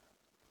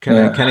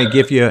Can I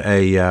give you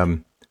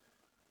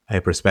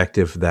a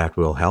perspective that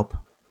will help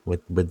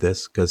with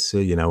this? Because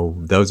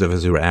those of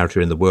us who are out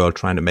here in the world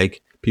trying to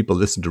make people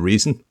listen to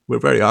reason, we're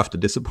very often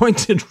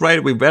disappointed,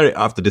 right? We're very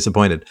often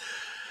disappointed.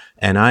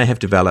 And I have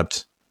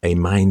developed a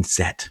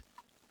mindset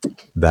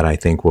that I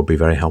think will be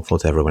very helpful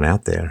to everyone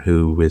out there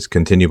who is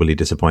continually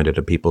disappointed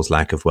at people's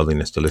lack of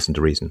willingness to listen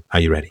to reason. Are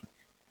you ready?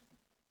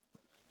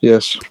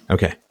 Yes.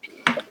 Okay.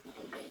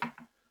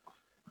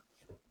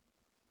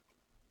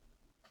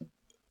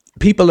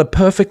 People are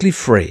perfectly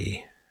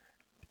free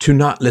to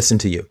not listen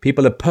to you.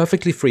 People are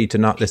perfectly free to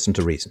not listen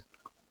to reason.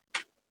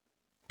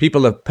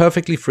 People are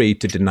perfectly free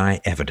to deny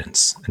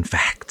evidence and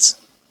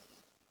facts.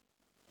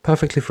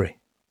 Perfectly free.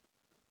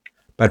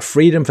 But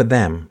freedom for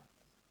them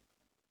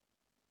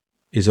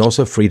is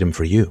also freedom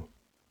for you.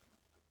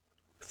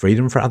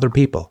 Freedom for other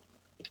people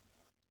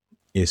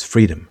is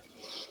freedom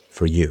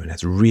for you. And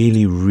that's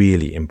really,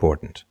 really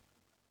important.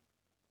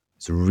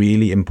 It's a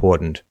really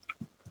important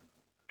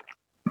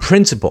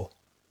principle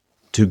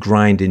to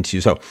grind into.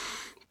 So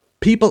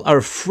people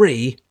are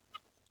free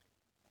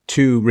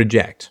to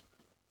reject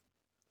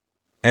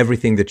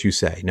everything that you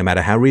say, no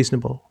matter how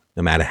reasonable,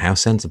 no matter how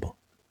sensible.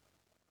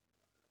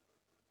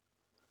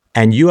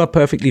 And you are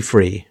perfectly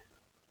free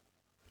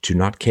to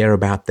not care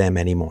about them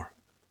anymore.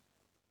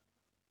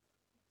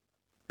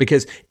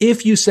 Because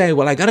if you say,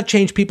 well, I got to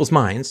change people's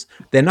minds,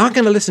 they're not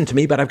going to listen to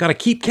me, but I've got to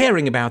keep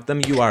caring about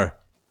them, you are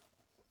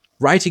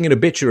writing an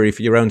obituary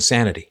for your own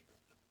sanity.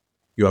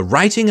 You are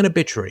writing an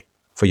obituary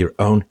for your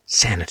own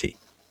sanity.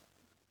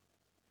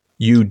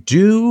 You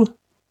do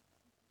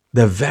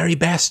the very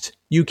best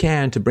you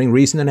can to bring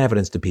reason and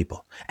evidence to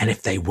people. And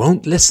if they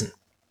won't listen,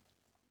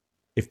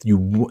 if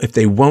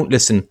they won't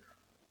listen,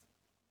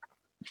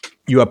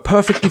 you are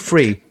perfectly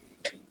free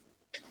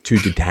to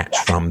detach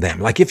from them.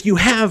 Like if you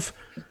have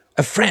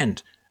a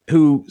friend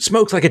who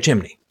smokes like a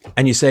chimney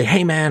and you say,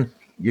 hey man,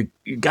 you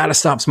got to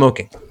stop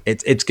smoking.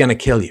 It's going to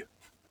kill you.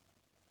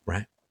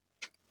 Right?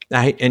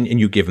 And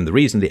you give him the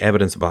reason, the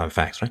evidence, the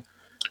facts, right?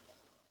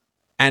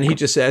 And he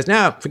just says,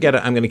 no, forget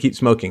it. I'm going to keep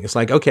smoking. It's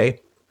like,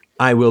 okay,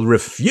 I will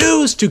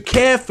refuse to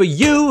care for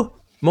you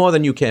more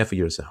than you care for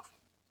yourself.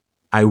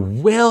 I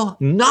will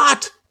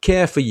not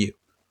care for you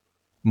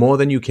more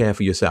than you care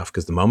for yourself.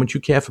 Because the moment you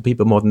care for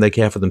people more than they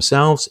care for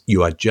themselves,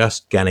 you are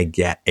just going to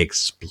get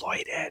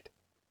exploited.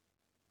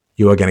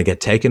 You are going to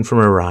get taken from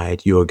a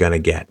ride. You are going to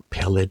get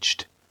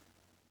pillaged.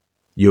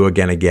 You are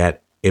going to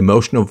get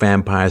emotional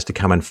vampires to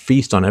come and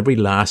feast on every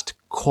last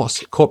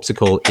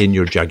corpuscle in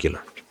your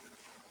jugular.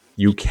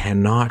 You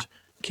cannot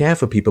care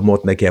for people more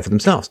than they care for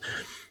themselves.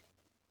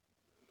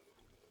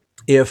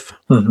 If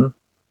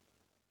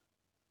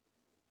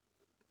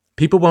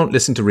people won't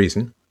listen to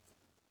reason,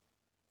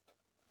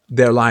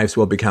 their lives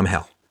will become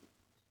hell.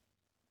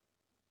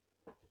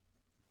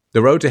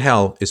 The road to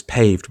hell is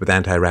paved with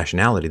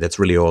anti-rationality. That's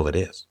really all it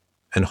is.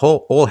 And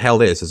all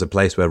hell is a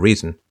place where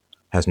reason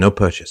has no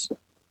purchase.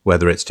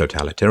 Whether it's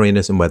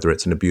totalitarianism, whether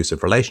it's an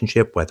abusive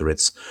relationship, whether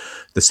it's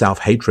the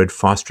self-hatred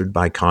fostered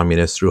by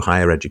communists through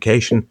higher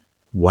education,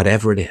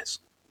 whatever it is.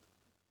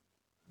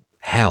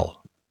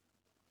 Hell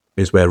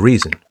is where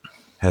reason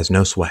has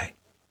no sway.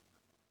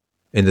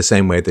 In the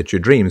same way that your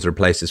dreams are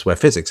places where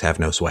physics have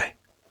no sway.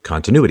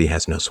 Continuity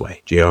has no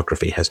sway.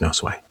 Geography has no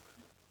sway.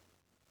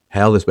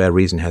 Hell is where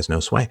reason has no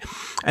sway.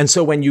 And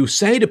so when you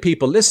say to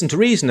people, listen to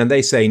reason, and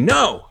they say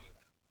no,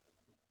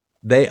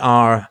 they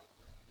are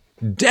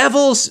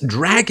devils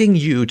dragging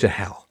you to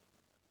hell.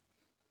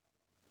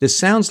 This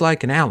sounds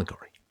like an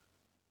allegory.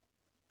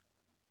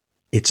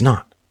 It's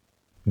not.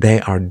 They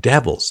are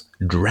devils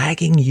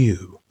dragging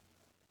you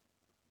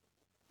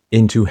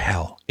into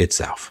hell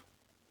itself.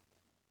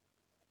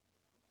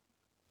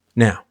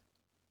 Now,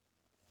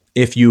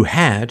 if you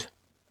had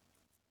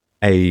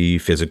a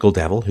physical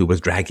devil who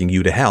was dragging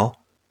you to hell,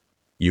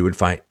 you would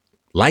fight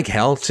like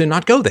hell to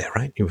not go there,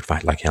 right? You would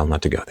fight like hell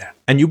not to go there.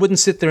 And you wouldn't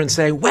sit there and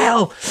say,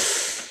 well,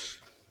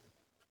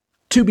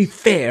 to be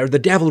fair, the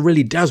devil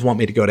really does want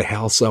me to go to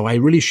hell, so I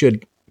really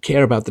should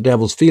care about the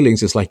devil's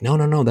feelings. It's like,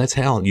 no, that's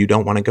hell. You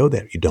don't want to go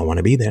there. You don't want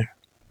to be there.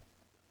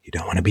 You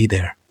don't want to be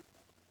there.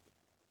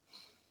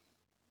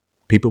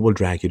 People will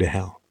drag you to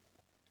hell.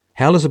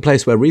 Hell is a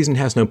place where reason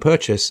has no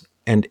purchase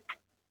and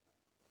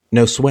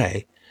no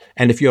sway.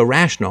 And if you're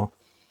rational,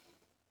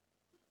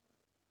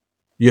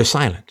 you're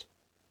silent.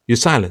 You're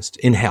silenced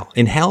in hell.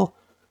 In hell,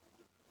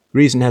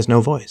 reason has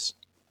no voice.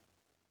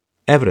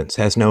 Evidence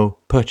has no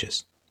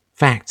purchase.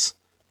 Facts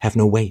have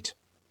no weight.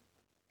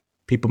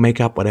 People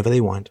make up whatever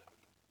they want.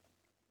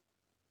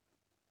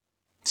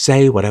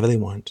 Say whatever they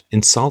want.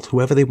 Insult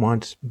whoever they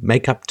want.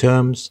 Make up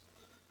terms.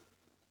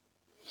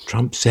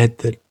 Trump said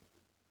that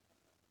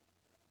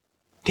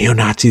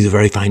neo-Nazis are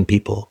very fine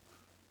people.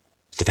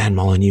 Stefan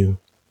Molyneux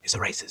is a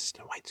racist,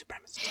 a white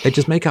supremacist. They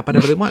just make up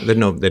whatever they want. They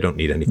don't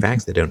need any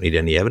facts. They don't need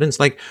any evidence.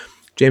 Like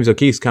James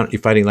O'Keefe's currently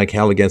fighting like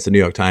hell against the New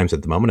York Times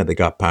at the moment, and they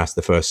got past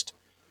the first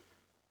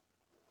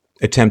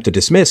attempt to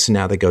dismiss.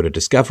 Now they go to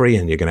discovery,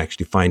 and you're going to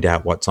actually find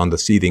out what's on the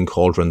seething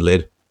cauldron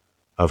lid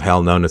of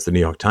hell known as the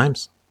New York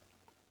Times.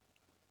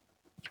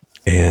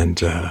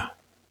 And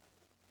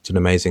It's an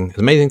amazing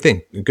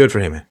thing. Good for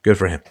him, man. Good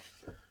for him.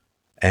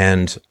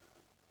 And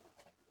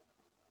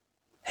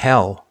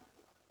hell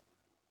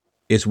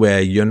is where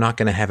you're not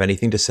going to have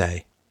anything to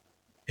say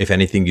if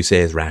anything you say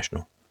is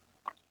rational.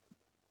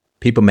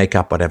 People make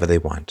up whatever they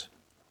want.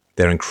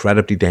 They're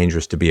incredibly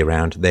dangerous to be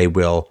around. They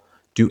will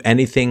do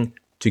anything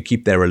to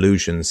keep their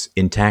illusions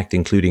intact,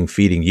 including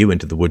feeding you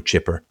into the wood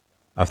chipper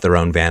of their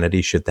own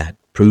vanity, should that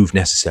prove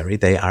necessary.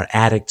 They are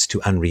addicts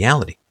to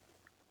unreality.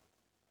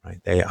 Right?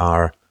 They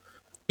are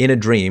in a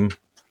dream.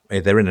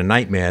 They're in a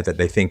nightmare that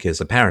they think is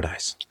a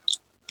paradise,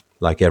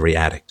 like every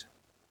addict.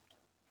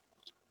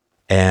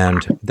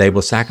 And they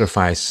will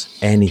sacrifice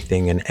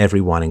anything and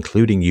everyone,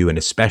 including you and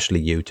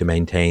especially you, to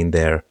maintain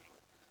their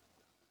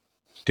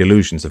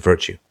delusions of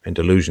virtue and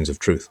delusions of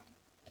truth.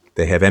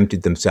 They have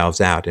emptied themselves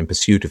out in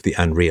pursuit of the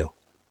unreal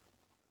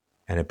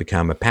and have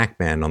become a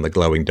Pac-Man on the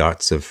glowing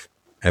darts of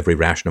every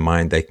rational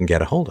mind they can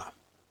get a hold of.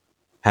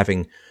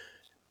 Having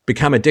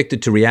become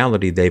addicted to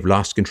reality, they've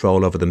lost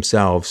control over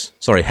themselves.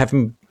 Sorry,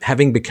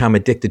 having become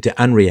addicted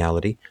to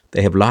unreality,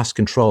 they have lost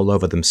control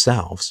over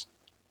themselves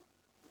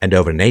and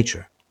over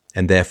nature.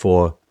 And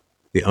therefore,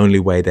 the only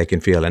way they can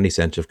feel any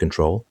sense of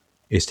control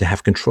is to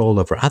have control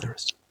over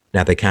others.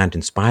 Now, they can't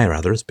inspire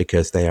others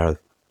because they are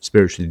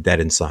spiritually dead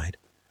inside.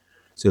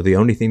 So the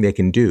only thing they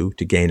can do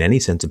to gain any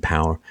sense of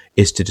power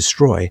is to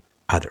destroy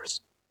others.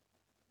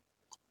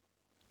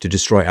 To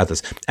destroy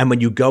others. And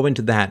when you go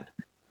into that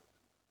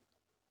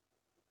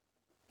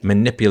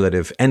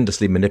manipulative,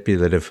 endlessly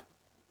manipulative,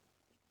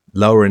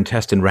 lower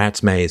intestine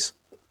rat's maze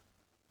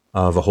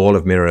of a hall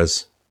of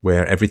mirrors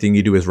where everything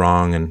you do is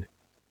wrong and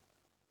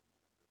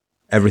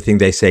everything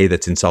they say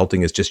that's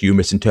insulting is just you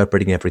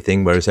misinterpreting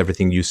everything, whereas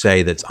everything you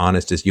say that's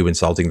honest is you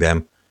insulting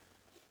them.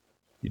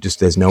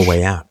 There's no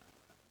way out.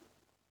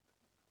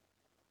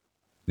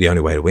 The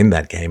only way to win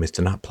that game is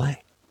to not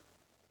play.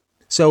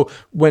 So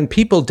when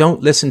people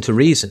don't listen to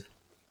reason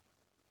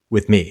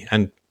with me,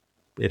 and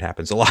it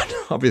happens a lot,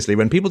 obviously,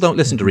 when people don't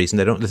listen to reason,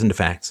 they don't listen to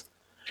facts,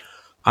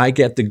 I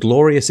get the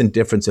glorious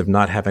indifference of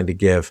not having to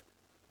give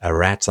a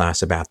rat's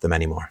ass about them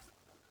anymore.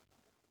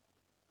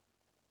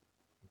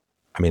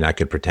 I mean, I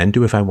could pretend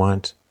to if I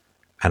want,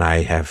 and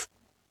I have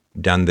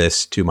done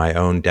this to my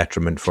own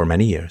detriment for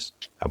many years.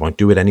 I won't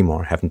do it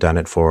anymore. Haven't done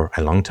it for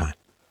a long time.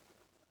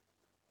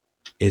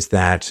 Is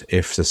that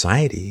if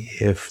society,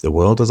 if the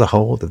world as a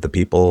whole, that the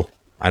people,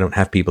 I don't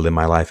have people in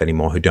my life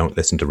anymore who don't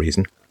listen to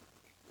reason.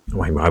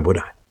 Why would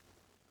I?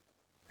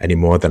 Any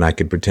more than I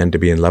could pretend to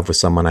be in love with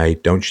someone I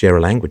don't share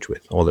a language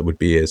with. All it would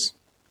be is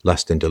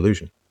lust and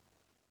delusion.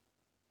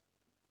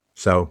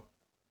 So,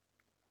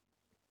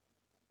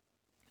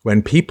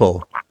 when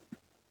people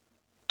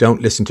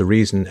don't listen to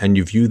reason and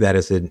you view that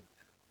as a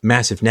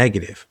massive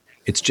negative,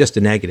 it's just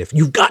a negative.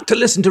 You've got to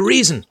listen to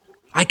reason.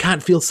 I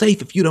can't feel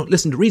safe if you don't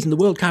listen to reason. The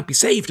world can't be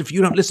saved if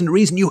you don't listen to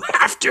reason. You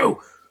have to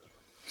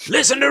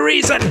listen to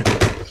reason,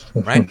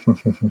 right?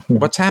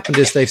 What's happened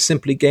is they've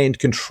simply gained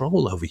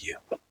control over you.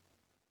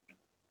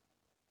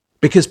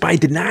 Because by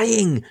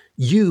denying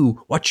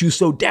you what you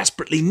so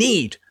desperately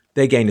need,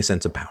 they gain a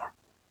sense of power.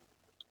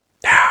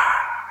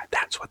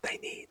 That's what they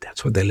need.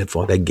 That's what they live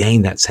for. They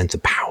gain that sense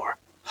of power.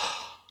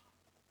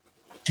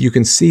 You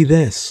can see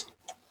this.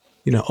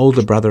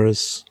 Older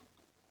brothers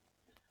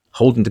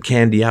holding the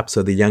candy up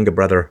so the younger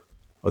brother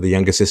or the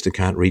younger sister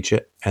can't reach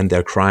it, and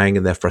they're crying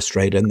and they're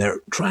frustrated and they're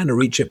trying to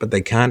reach it, but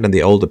they can't. And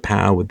the older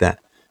brother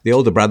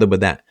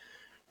with that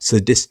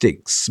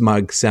sadistic,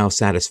 smug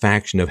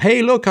self-satisfaction of,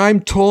 hey, look,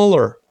 I'm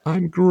taller.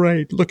 I'm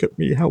great. Look at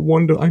me. How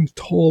wonderful. I'm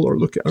taller.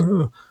 Look at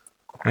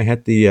I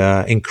had the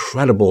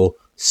incredible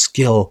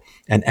skill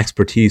and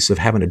expertise of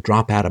having to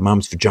drop out of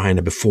mom's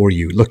vagina before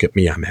you. Look at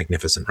me. I'm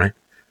magnificent, right?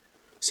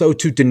 So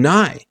to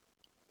deny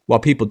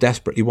what people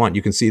desperately want,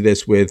 you can see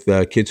this with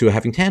kids who are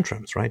having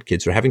tantrums, right?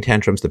 Kids are having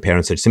tantrums. The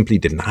parents are simply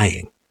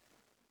denying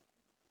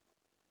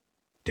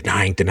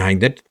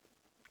that.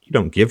 You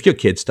don't give your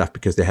kids stuff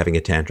because they're having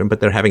a tantrum, but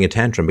they're having a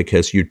tantrum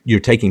because you're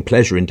taking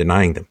pleasure in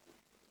denying them.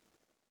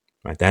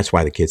 Right? That's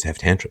why the kids have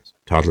tantrums.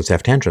 Toddlers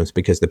have tantrums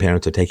because the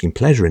parents are taking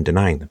pleasure in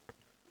denying them.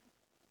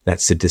 That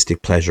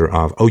sadistic pleasure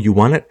of, oh, you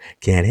want it?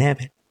 Can't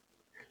have it.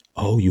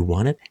 Oh, you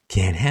want it?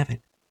 Can't have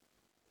it.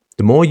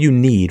 The more you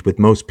need with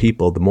most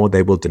people, the more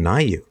they will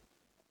deny you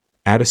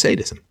out of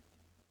sadism,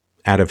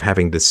 out of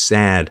having this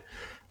sad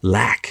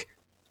lack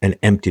and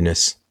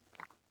emptiness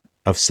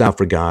of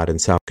self-regard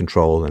and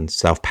self-control and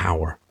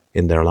self-power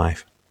in their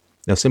life.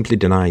 They'll simply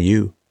deny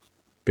you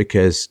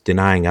because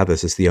denying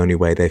others is the only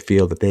way they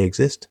feel that they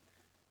exist.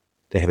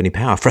 They have any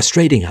power,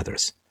 frustrating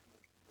others.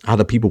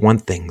 Other people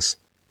want things,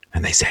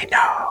 and they say,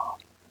 no,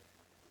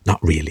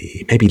 not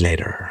really, maybe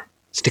later,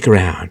 stick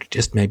around,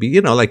 just maybe,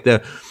 like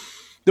the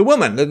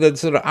woman, the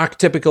sort of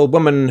archetypical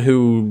woman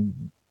who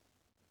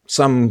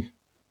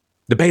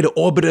the beta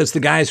orbiters, the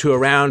guys who are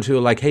around who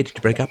are like, hey, did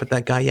you break up with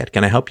that guy yet?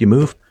 Can I help you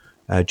move?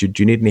 Do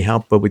you need any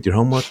help with your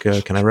homework?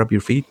 Can I rub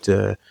your feet?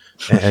 Do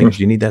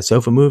you need that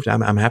sofa moved?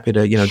 I'm happy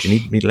to, do you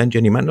need me to lend you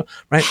any money?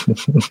 Right?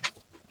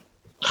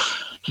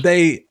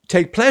 They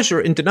take pleasure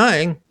in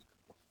denying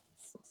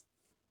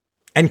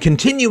and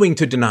continuing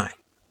to deny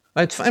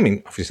I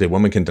mean, obviously a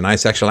woman can deny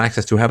sexual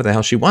access to whoever the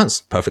hell she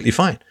wants. Perfectly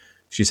fine.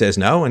 She says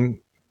no and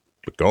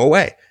go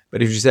away.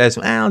 But if she says,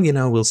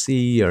 well, we'll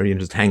see, or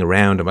just hang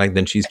around,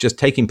 then she's just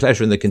taking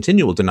pleasure in the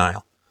continual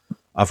denial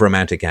of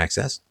romantic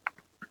access,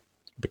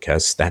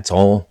 because that's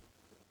all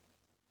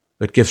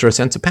that gives her a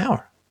sense of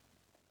power.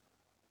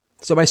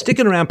 So by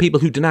sticking around people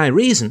who deny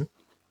reason,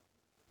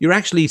 you're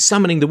actually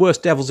summoning the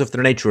worst devils of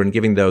their nature and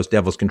giving those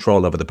devils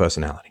control over the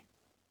personality.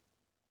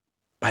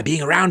 By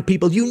being around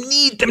people, you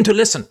need them to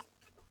listen.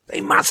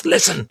 They must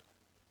listen.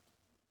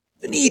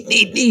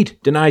 Need.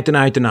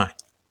 Deny.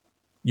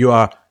 You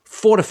are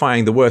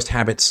fortifying the worst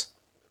habits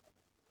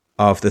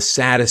of the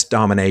saddest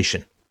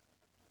domination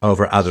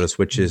over others,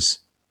 which is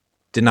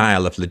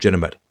denial of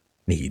legitimate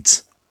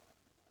needs.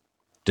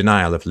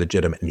 Denial of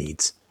legitimate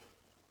needs.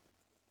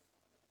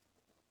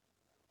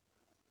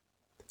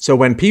 So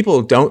when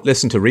people don't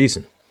listen to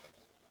reason,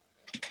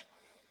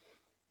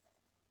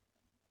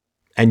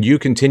 and you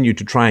continue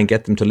to try and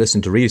get them to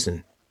listen to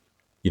reason,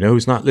 you know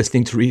who's not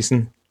listening to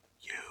reason?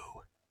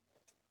 You.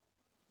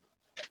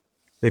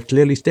 They've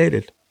clearly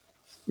stated,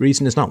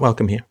 reason is not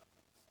welcome here.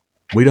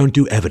 We don't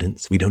do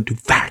evidence. We don't do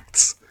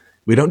facts.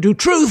 We don't do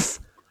truth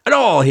at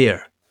all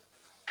here.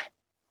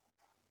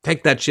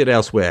 Take that shit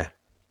elsewhere.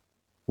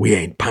 We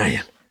ain't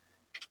buying.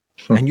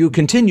 And you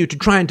continue to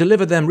try and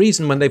deliver them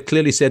reason when they've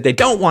clearly said they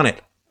don't want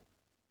it.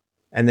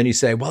 And then you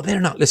say, well, they're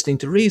not listening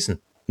to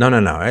reason. No.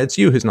 It's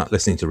you who's not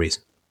listening to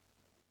reason.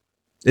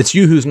 It's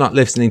you who's not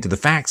listening to the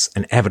facts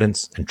and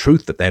evidence and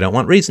truth that they don't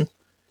want reason.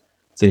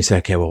 So you say,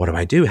 okay, well, what do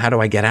I do? How do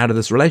I get out of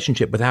this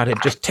relationship without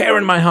it just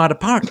tearing my heart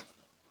apart?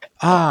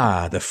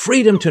 The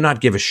freedom to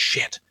not give a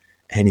shit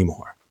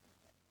anymore.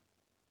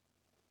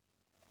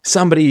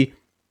 Somebody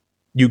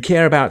you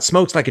care about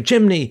smokes like a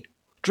chimney,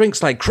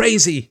 drinks like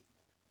crazy,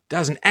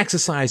 doesn't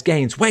exercise,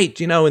 gains weight.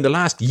 In the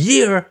last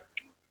year,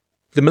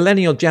 the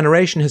millennial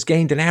generation has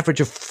gained an average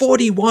of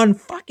 41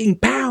 fucking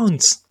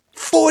pounds.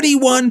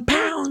 41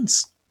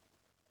 pounds.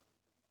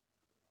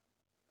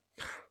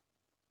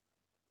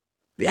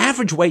 The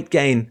average weight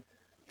gain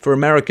for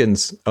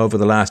Americans over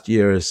the last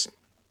year is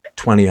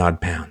 20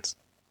 odd pounds.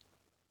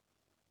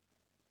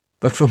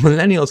 But for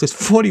millennials, it's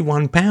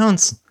 41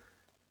 pounds.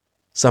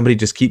 Somebody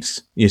just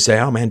keeps, you say,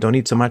 oh man, don't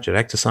eat so much, or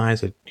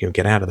exercise, or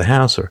get out of the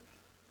house,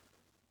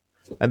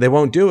 and they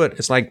won't do it.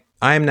 It's like,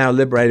 I am now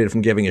liberated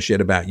from giving a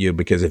shit about you,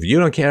 because if you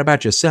don't care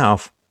about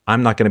yourself,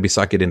 I'm not going to be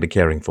suckered into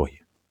caring for you.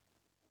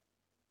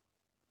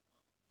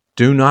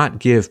 Do not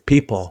give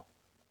people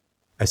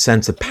a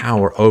sense of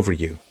power over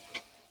you,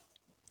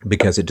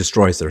 because it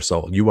destroys their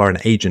soul. You are an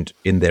agent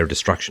in their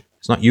destruction.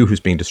 It's not you who's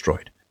being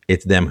destroyed.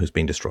 It's them who's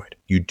being destroyed.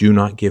 You do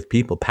not give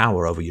people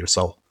power over your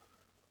soul.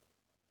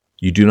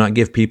 You do not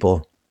give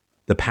people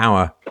the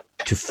power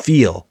to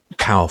feel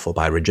powerful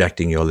by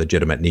rejecting your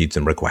legitimate needs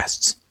and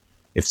requests.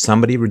 If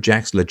somebody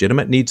rejects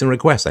legitimate needs and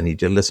requests, I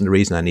need you to listen to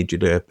reason. I need you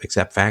to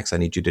accept facts. I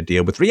need you to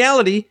deal with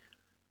reality.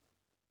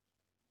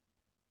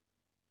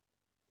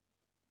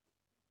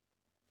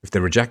 If they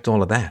reject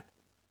all of that,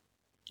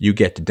 you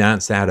get to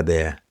dance out of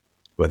there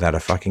without a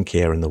fucking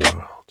care in the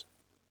world.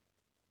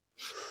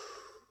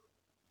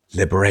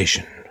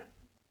 Liberation.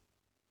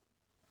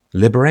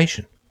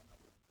 Liberation.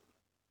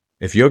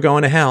 If you're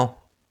going to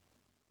hell,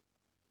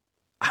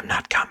 I'm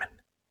not coming.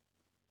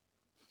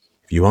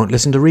 If you won't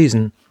listen to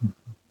reason,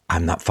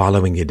 I'm not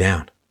following you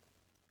down.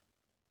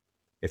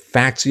 If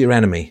facts are your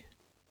enemy,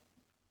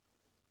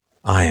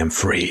 I am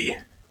free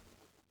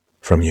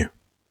from you.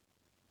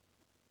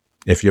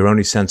 If your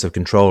only sense of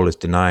control is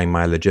denying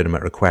my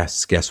legitimate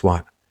requests, guess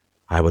what?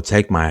 I will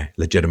take my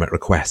legitimate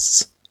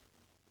requests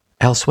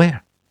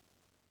elsewhere,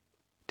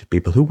 to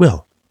people who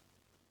will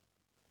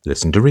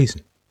listen to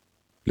reason,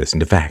 listen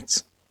to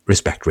facts,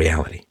 respect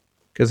reality,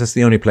 because that's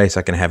the only place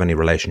I can have any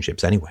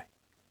relationships anyway.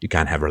 You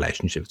can't have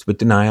relationships with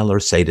denial or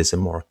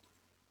sadism or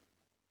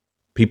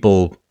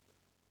people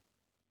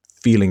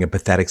feeling a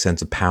pathetic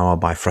sense of power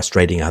by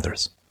frustrating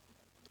others.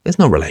 There's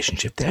no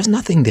relationship. There's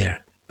nothing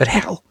there but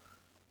hell.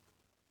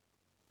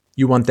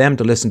 You want them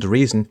to listen to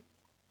reason,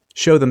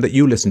 show them that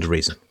you listen to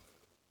reason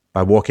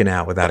by walking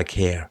out without a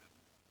care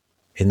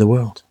in the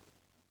world.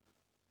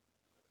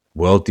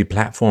 World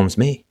deplatforms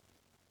me.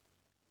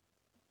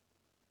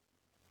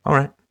 All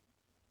right.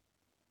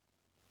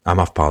 I'm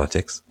off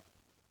politics,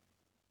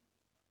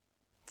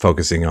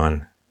 focusing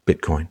on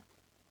Bitcoin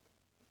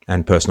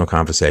and personal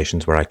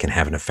conversations where I can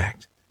have an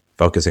effect,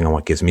 focusing on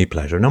what gives me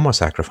pleasure. No more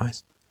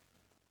sacrifice.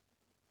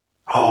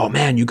 Oh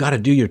man, you got to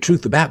do your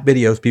truth about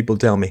videos, people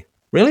tell me.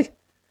 Really?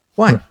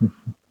 Why?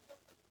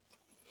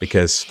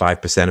 Because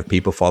 5% of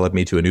people followed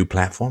me to a new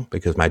platform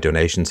because my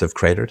donations have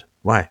cratered.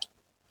 Why?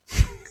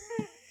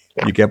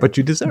 You get what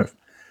you deserve.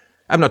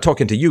 I'm not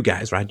talking to you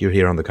guys, right? You're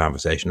here on the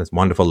conversation. It's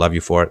wonderful. Love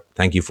you for it.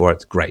 Thank you for it.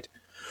 It's great.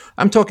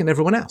 I'm talking to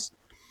everyone else.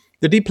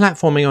 The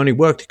deplatforming only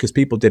worked because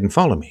people didn't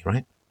follow me,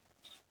 right?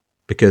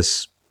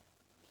 Because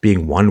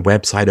being one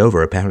website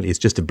over apparently is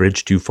just a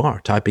bridge too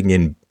far. Typing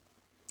in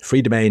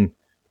free domain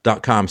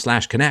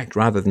facebook.com/connect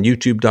rather than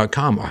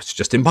youtube.com. Oh, it's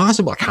just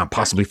impossible. I can't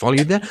possibly follow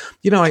you there.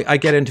 I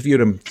get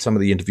interviewed, and some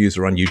of the interviews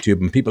are on YouTube,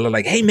 and people are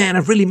like, hey, man,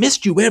 I've really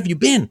missed you. Where have you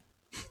been?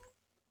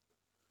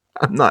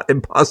 I'm not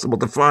impossible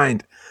to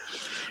find.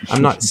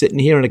 I'm not sitting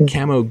here in a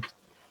camo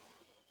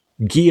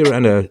gear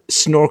and a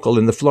snorkel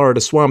in the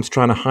Florida swamps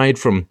trying to hide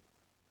from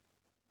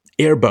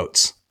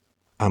airboats.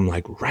 I'm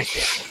like right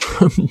there.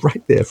 I'm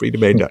right there,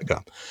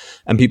 freedomain.com.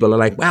 And people are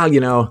like,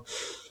 well,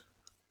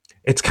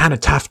 it's kind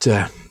of tough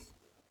to,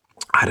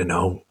 I don't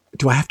know,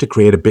 do I have to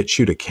create a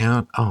BitChute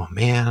account? Oh,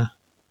 man,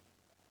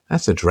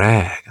 that's a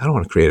drag. I don't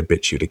want to create a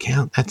BitChute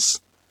account.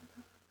 That's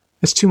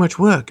too much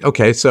work.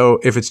 Okay, so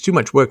if it's too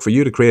much work for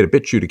you to create a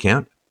BitChute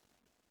account,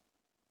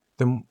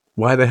 then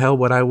why the hell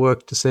would I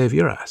work to save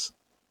your ass?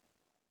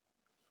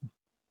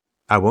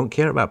 I won't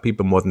care about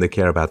people more than they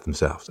care about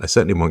themselves. I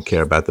certainly won't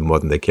care about them more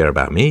than they care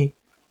about me.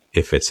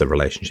 If it's a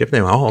relationship, they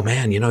go, oh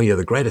man, you're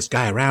the greatest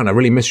guy around. I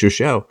really miss your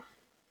show.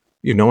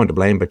 You've no one to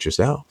blame but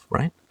yourself,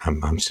 right?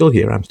 I'm still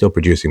here. I'm still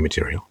producing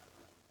material.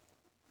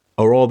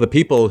 Or all the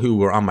people who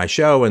were on my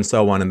show and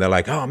so on, and they're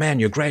like, oh man,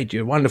 you're great.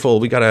 You're wonderful.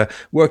 We got to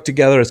work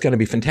together. It's going to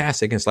be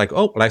fantastic. And it's like,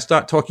 oh, well, I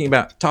start talking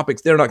about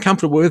topics they're not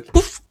comfortable with.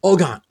 Poof, all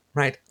gone,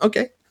 right?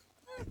 Okay,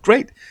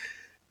 great.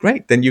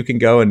 Then you can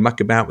go and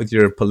muck about with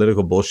your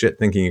political bullshit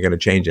thinking you're going to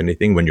change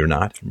anything when you're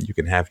not. You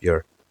can have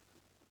your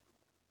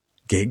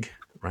gig,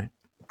 right?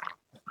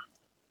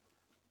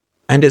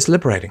 And it's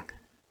liberating.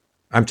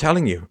 I'm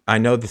telling you, I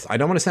know this. I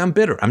don't want to sound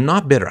bitter. I'm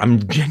not bitter.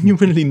 I'm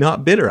genuinely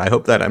not bitter. I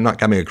hope that I'm not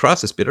coming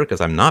across as bitter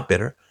because I'm not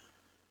bitter.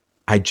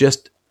 I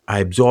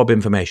absorb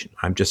information.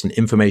 I'm just an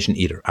information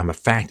eater. I'm a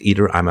fact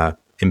eater. I'm a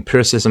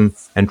empiricism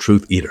and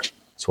truth eater.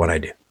 That's what I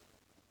do.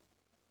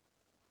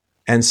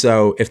 And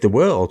so if the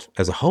world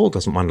as a whole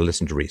doesn't want to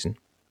listen to reason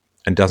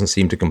and doesn't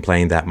seem to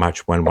complain that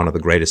much when one of the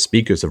greatest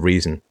speakers of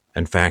reason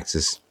and facts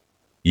is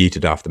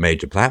yeeted off the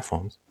major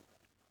platforms,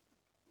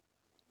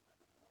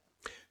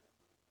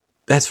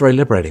 that's very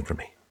liberating for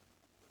me.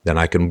 Then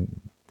I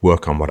can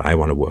work on what I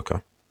want to work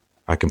on.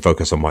 I can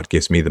focus on what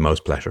gives me the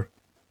most pleasure.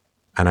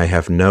 And I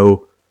have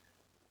no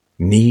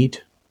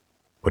need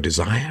or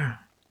desire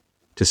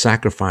to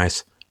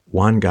sacrifice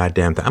one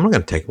goddamn thing. I'm not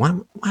going to take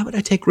one. Why would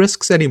I take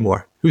risks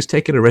anymore? Who's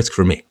taking a risk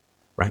for me,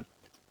 right?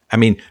 I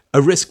mean,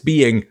 a risk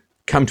being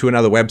come to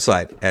another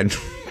website and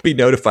be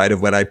notified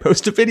of when I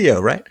post a video,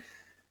 right?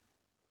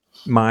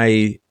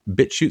 My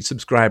BitChute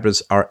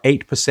subscribers are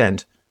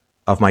 8%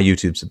 of my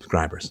YouTube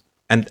subscribers.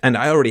 And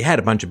I already had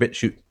a bunch of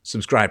BitChute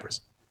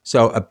subscribers.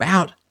 So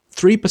about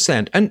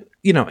 3%, and,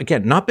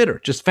 again, not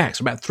bitter, just facts,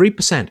 about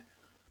 3%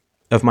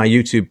 of my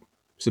YouTube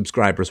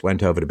subscribers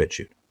went over to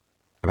BitChute.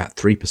 About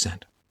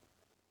 3%.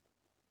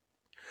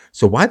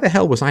 So why the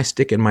hell was I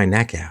sticking my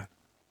neck out,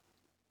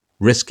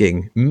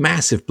 risking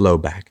massive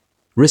blowback,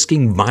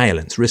 risking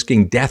violence,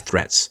 risking death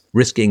threats,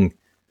 risking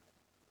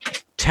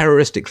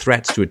terroristic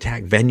threats to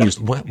attack venues?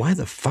 Why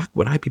the fuck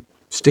would I be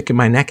sticking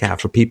my neck out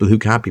for people who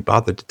can't be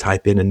bothered to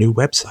type in a new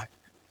website?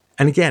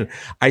 And again,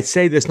 I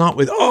say this not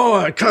with,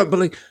 I can't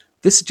believe,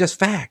 this is just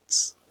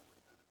facts.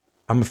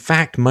 I'm a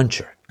fact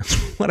muncher.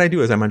 What I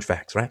do is I munch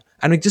facts, right?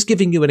 And I'm just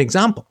giving you an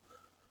example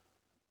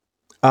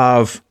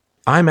of,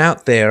 I'm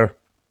out there,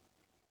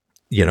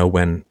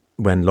 when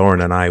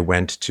Lauren and I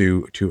went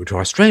to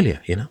Australia,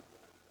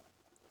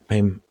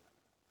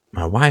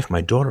 my wife,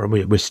 my daughter,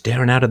 we're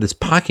staring out of this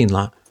parking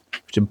lot.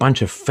 There's a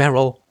bunch of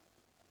feral,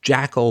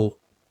 jackal,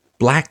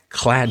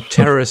 black-clad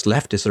terrorist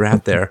leftists are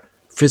out there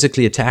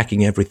physically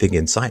attacking everything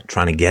in sight,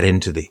 trying to get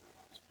into the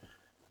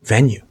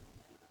venue.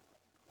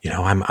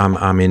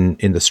 I'm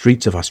in the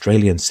streets of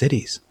Australian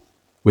cities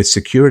with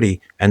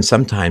security, and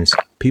sometimes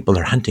people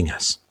are hunting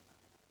us,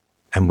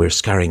 and we're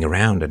scurrying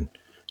around. And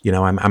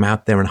I'm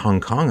out there in Hong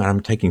Kong, and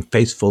I'm taking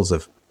facefuls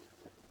of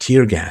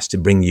tear gas to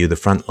bring you the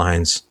front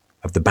lines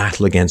of the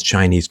battle against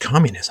Chinese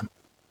communism.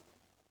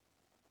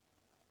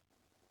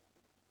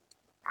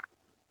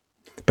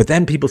 But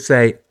then people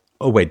say,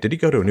 oh, wait, did he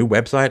go to a new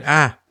website?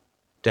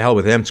 To hell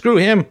with him. Screw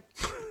him.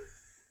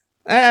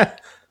 That's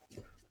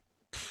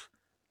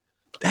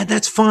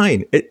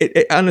fine.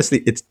 Honestly,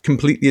 it's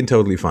completely and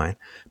totally fine.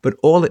 But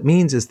all it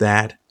means is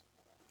that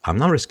I'm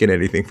not risking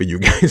anything for you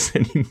guys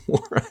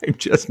anymore. I'm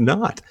just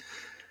not.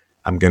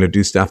 I'm going to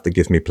do stuff that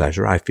gives me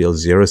pleasure. I feel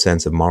zero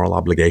sense of moral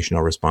obligation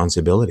or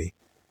responsibility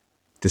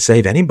to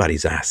save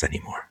anybody's ass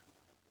anymore.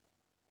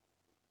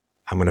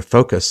 I'm going to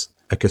focus,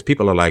 because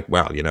people are like,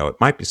 well, it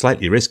might be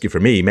slightly risky for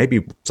me.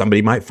 Maybe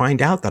somebody might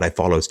find out that I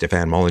follow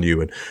Stefan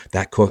Molyneux and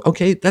that cause.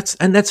 Okay, that's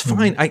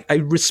fine. I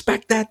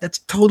respect that. That's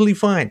totally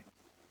fine.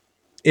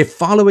 If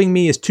following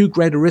me is too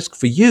great a risk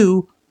for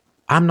you,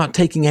 I'm not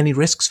taking any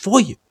risks for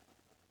you.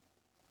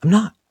 I'm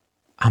not.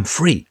 I'm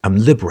free. I'm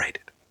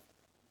liberated.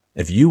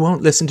 If you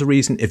won't listen to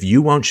reason, if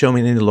you won't show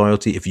me any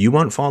loyalty, if you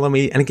won't follow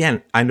me, and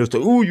again, I know,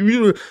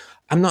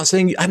 I'm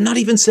not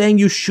even saying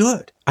you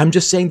should. I'm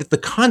just saying that the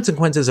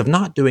consequences of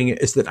not doing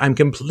it is that I'm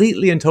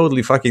completely and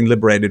totally fucking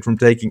liberated from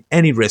taking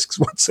any risks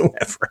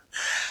whatsoever.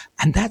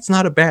 And that's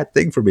not a bad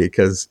thing for me,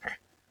 because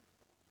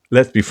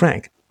let's be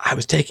frank, I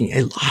was taking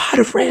a lot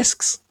of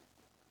risks.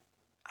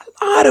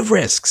 lot of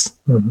risks.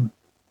 Mm-hmm.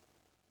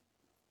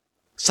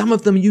 Some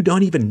of them you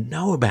don't even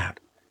know about.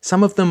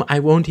 Some of them I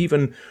won't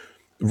even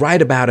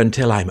write about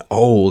until I'm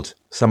old.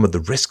 Some of the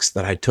risks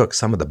that I took,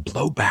 some of the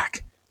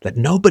blowback that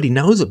nobody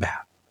knows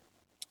about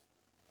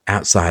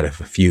outside of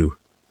a few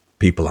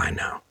people I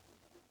know.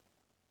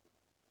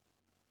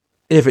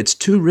 If it's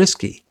too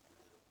risky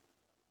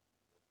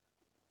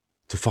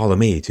to follow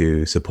me,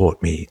 to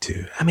support me,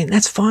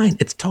 that's fine.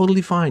 It's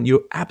totally fine.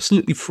 You're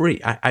absolutely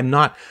free.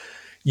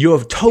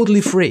 You're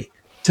totally free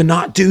to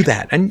not do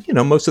that. And,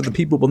 most of the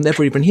people will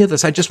never even hear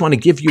this. I just want to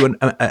give you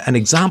an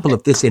example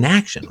of this in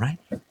action, right?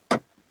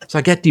 So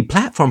I get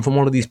deplatformed from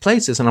one of these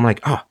places and I'm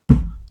like, oh,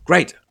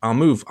 great. I'll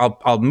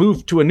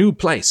move to a new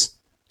place.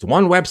 It's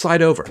one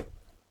website over.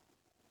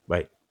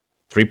 Wait,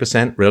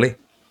 3%? Really?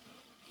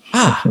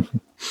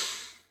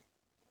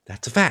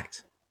 That's a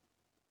fact.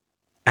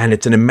 And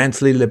it's an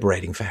immensely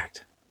liberating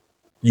fact.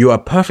 You are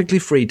perfectly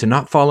free to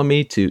not follow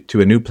me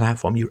to a new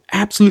platform. You're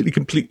absolutely,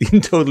 completely,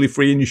 and totally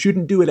free. And you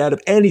shouldn't do it out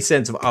of any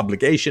sense of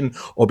obligation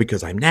or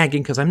because I'm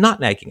nagging, because I'm not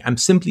nagging. I'm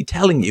simply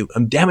telling you,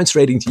 I'm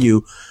demonstrating to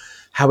you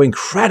how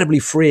incredibly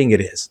freeing it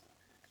is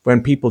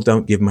when people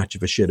don't give much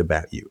of a shit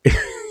about you.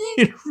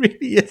 It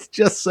really is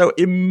just so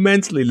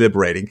immensely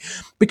liberating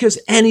because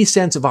any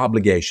sense of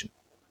obligation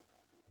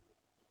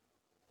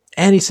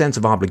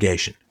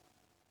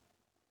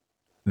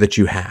that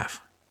you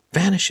have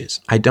vanishes.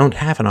 I don't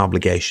have an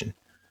obligation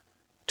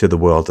to the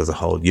world as a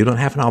whole. You don't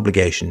have an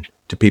obligation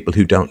to people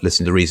who don't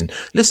listen to reason.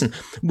 Listen,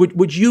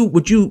 would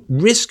you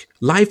risk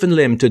life and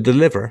limb to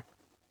deliver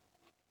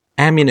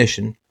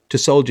ammunition to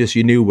soldiers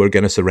you knew were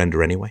going to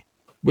surrender anyway?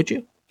 Would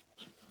you?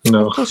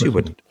 No. Of course you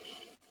wouldn't.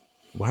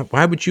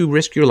 Why would you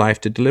risk your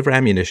life to deliver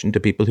ammunition to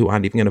people who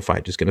aren't even going to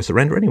fight, just going to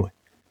surrender anyway?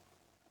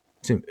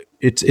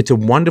 It's a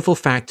wonderful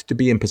fact to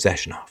be in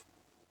possession of.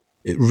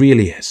 It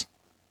really is.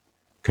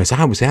 Because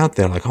I was out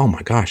there like, oh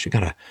my gosh,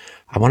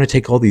 I want to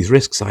take all these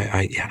risks.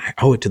 I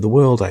owe it to the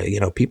world.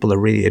 People are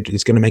really,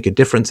 it's going to make a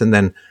difference. And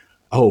then,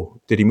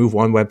 did he move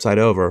one website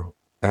over?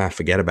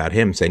 Forget about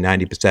him. Say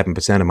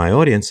 97% of my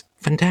audience.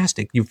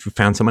 Fantastic. You've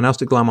found someone else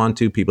to glom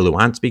onto, people who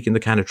aren't speaking the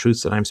kind of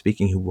truths that I'm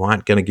speaking, who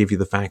aren't going to give you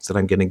the facts that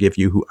I'm going to give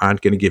you, who aren't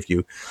going to give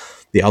you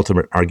the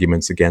ultimate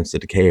arguments against the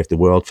decay of the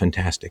world.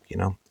 Fantastic.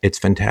 It's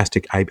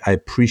fantastic. I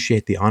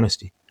appreciate the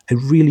honesty. I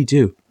really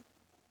do.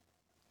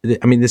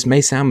 This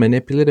may sound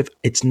manipulative.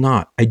 It's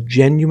not. I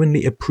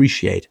genuinely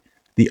appreciate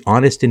the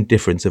honest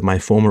indifference of my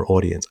former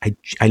audience.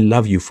 I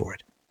love you for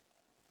it.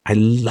 I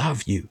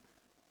love you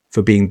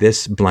for being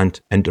this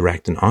blunt and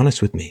direct and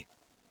honest with me,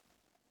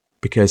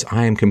 because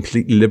I am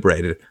completely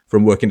liberated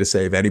from working to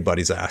save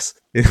anybody's ass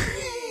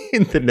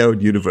in the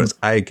known universe.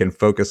 I can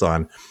focus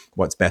on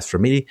what's best for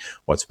me,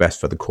 what's best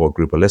for the core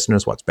group of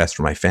listeners, what's best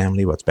for my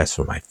family, what's best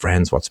for my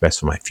friends, what's best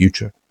for my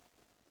future.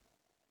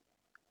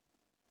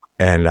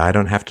 And I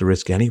don't have to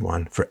risk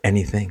anyone for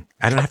anything.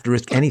 I don't have to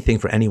risk anything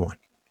for anyone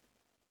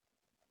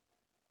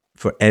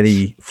for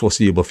any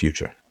foreseeable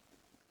future.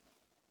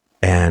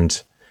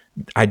 And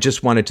I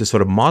just wanted to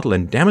sort of model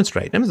and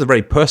demonstrate. And it was a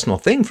very personal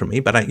thing for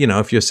me, but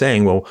if you're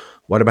saying, well,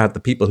 what about the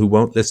people who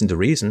won't listen to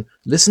reason?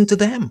 Listen to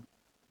them.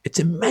 It's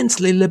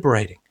immensely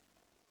liberating.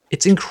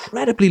 It's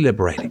incredibly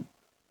liberating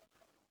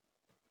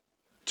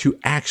to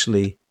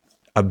actually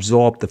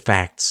absorb the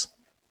facts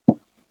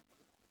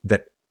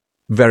that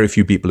very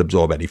few people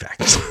absorb any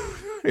facts.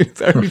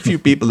 Very few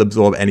people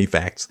absorb any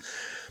facts.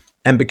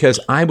 And because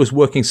I was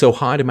working so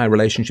hard in my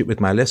relationship with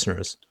my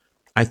listeners,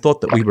 I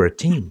thought that we were a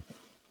team.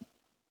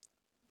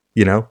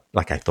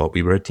 I thought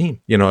we were a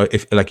team.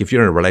 If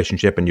you're in a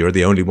relationship and you're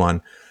the only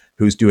one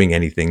who's doing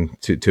anything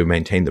to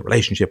maintain the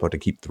relationship or to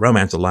keep the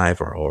romance alive,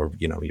 or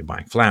you're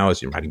buying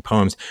flowers, you're writing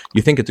poems,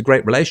 you think it's a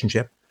great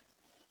relationship.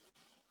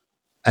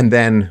 And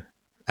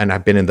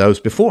I've been in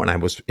those before, and I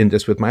was in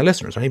this with my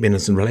listeners. I've been in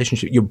some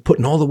relationship. You're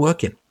putting all the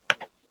work in.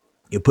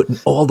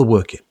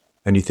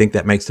 And you think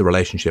that makes the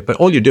relationship. But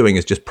all you're doing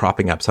is just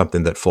propping up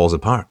something that falls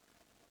apart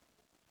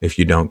if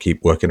you don't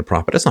keep working to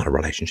prop it. It's not a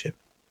relationship.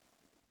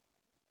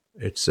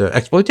 It's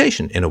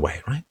exploitation in a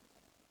way, right?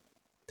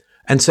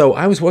 And so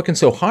I was working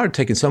so hard,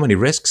 taking so many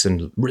risks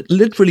and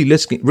literally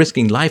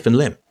risking life and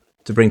limb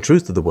to bring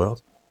truth to the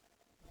world.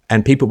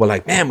 And people were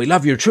like, man, we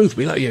love your truth.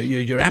 We love you.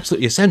 You're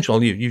absolutely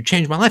essential. You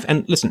changed my life.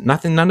 And listen,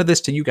 none of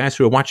this to you guys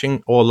who are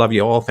watching. All love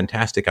you, all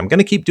fantastic. I'm going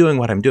to keep doing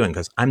what I'm doing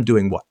because I'm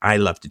doing what I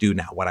love to do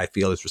now. What I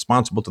feel is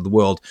responsible to the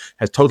world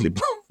has totally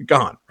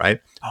gone,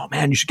 right? Oh,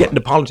 man, you should get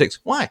into politics.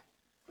 Why?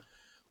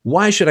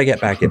 Why should I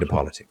get back into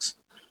politics?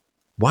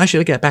 Why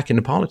should I get back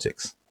into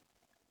politics?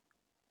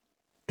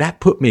 That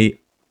put me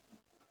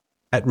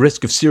at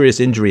risk of serious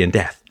injury and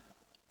death.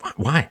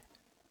 Why?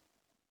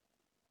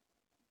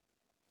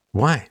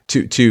 Why?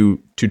 To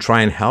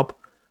try and help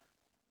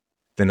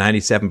the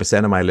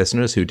 97% of my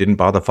listeners who didn't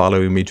bother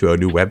following me to a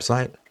new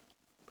website?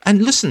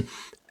 And listen,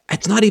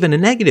 it's not even a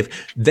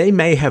negative. They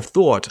may have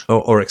thought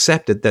or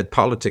accepted that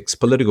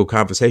political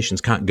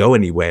conversations can't go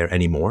anywhere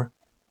anymore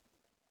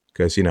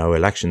because,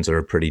 elections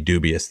are pretty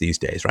dubious these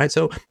days, right?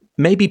 So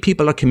maybe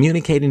people are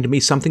communicating to me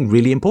something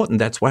really important.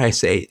 That's why I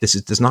say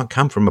does not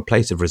come from a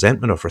place of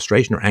resentment or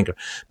frustration or anger.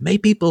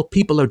 Maybe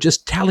people are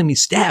just telling me,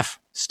 Steph,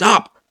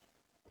 stop.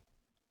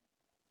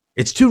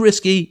 It's too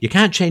risky. You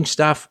can't change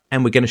stuff.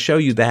 And we're going to show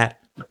you that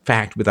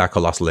fact with our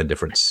colossal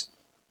indifference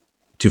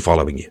to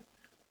following you.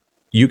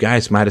 You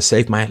guys might have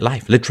saved my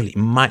life. Literally,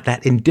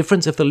 that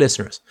indifference of the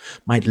listeners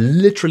might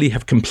literally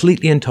have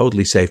completely and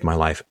totally saved my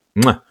life.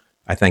 Mwah.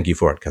 I thank you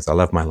for it because I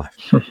love my life.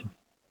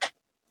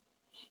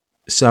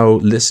 So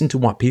listen to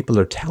what people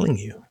are telling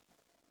you.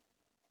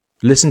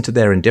 Listen to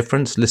their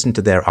indifference. Listen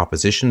to their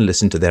opposition.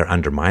 Listen to their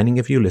undermining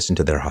of you. Listen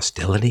to their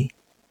hostility.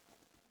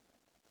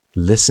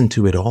 Listen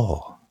to it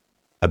all.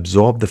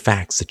 Absorb the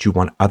facts that you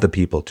want other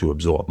people to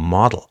absorb.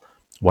 Model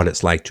what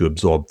it's like to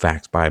absorb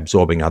facts by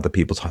absorbing other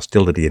people's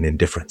hostility and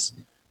indifference.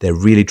 They're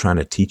really trying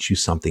to teach you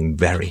something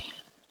very,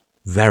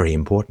 very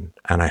important.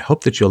 And I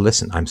hope that you'll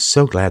listen. I'm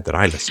so glad that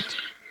I listened.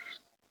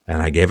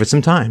 And I gave it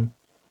some time.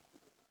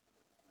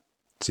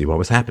 See what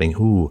was happening.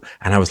 Ooh.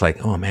 And I was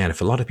like, oh man,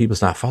 if a lot of people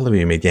start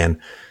following me again,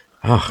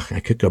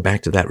 I could go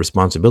back to that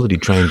responsibility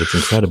train that's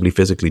incredibly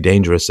physically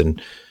dangerous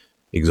and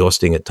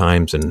exhausting at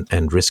times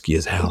and risky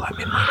as hell. I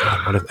mean, my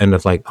God, what if, and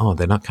it's like, oh,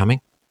 they're not coming?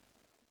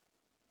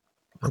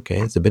 Okay,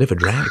 it's a bit of a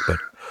drag, but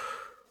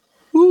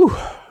whew,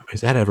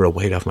 is that ever a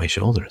weight off my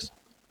shoulders?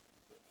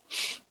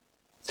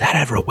 Is that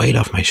ever a weight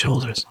off my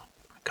shoulders? Oh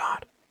my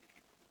God.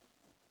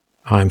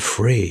 I'm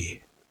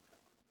free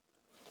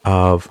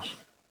of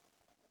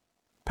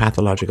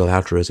pathological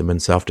altruism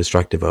and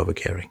self-destructive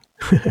overcaring.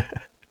 There's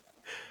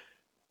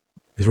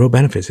real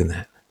benefits in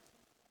that.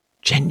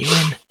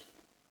 Genuine,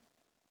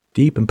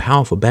 deep and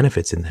powerful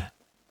benefits in that.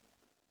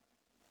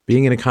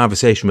 Being in a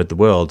conversation with the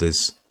world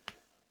is,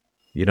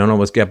 you don't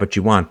always get what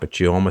you want, but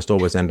you almost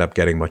always end up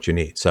getting what you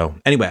need. So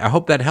anyway, I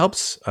hope that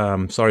helps.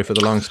 Sorry for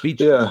the long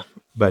speech. Yeah.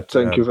 But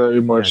thank you very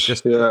much.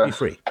 Just be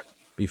free.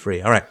 Be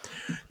free. All right.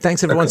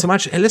 Thanks everyone so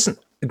much. Hey, listen,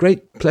 a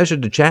great pleasure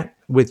to chat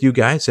with you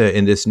guys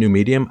in this new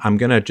medium. I'm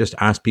going to just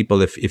ask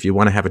people if you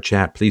want to have a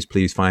chat,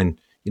 please find,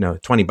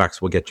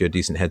 $20 will get you a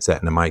decent headset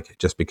and a mic,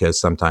 just because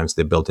sometimes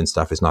the built-in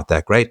stuff is not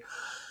that great.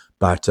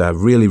 But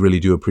really, really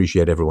do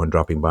appreciate everyone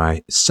dropping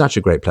by. Such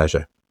a great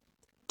pleasure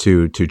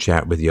to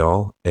chat with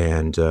y'all.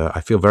 And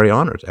I feel very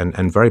honored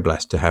and very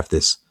blessed to have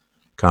this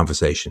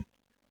conversation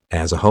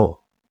as a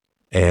whole.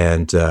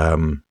 And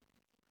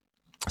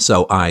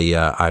so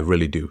I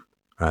really do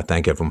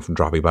thank everyone for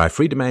dropping by.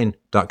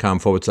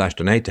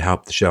 freedomain.com/donate to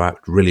help the show out.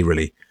 Really,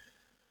 really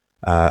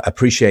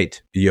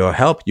appreciate your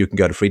help. You can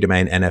go to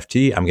Freedomain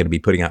NFT. I'm going to be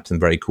putting out some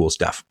very cool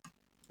stuff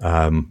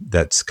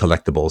that's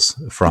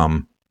collectibles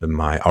from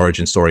my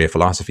origin story of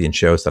philosophy and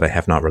shows that I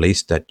have not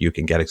released that you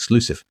can get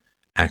exclusive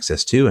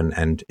access to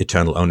and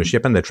eternal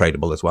ownership, and they're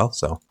tradable as well.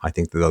 So I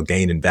think that they'll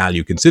gain in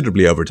value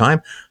considerably over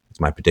time. It's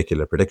my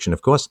particular prediction,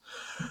 of course.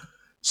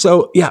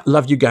 So yeah,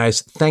 love you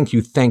guys. Thank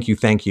you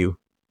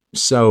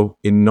so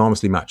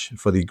enormously much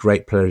for the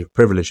great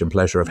privilege and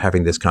pleasure of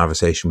having this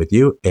conversation with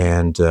you,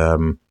 and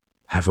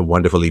have a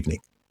wonderful evening.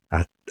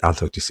 I'll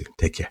talk to you soon.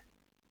 Take care.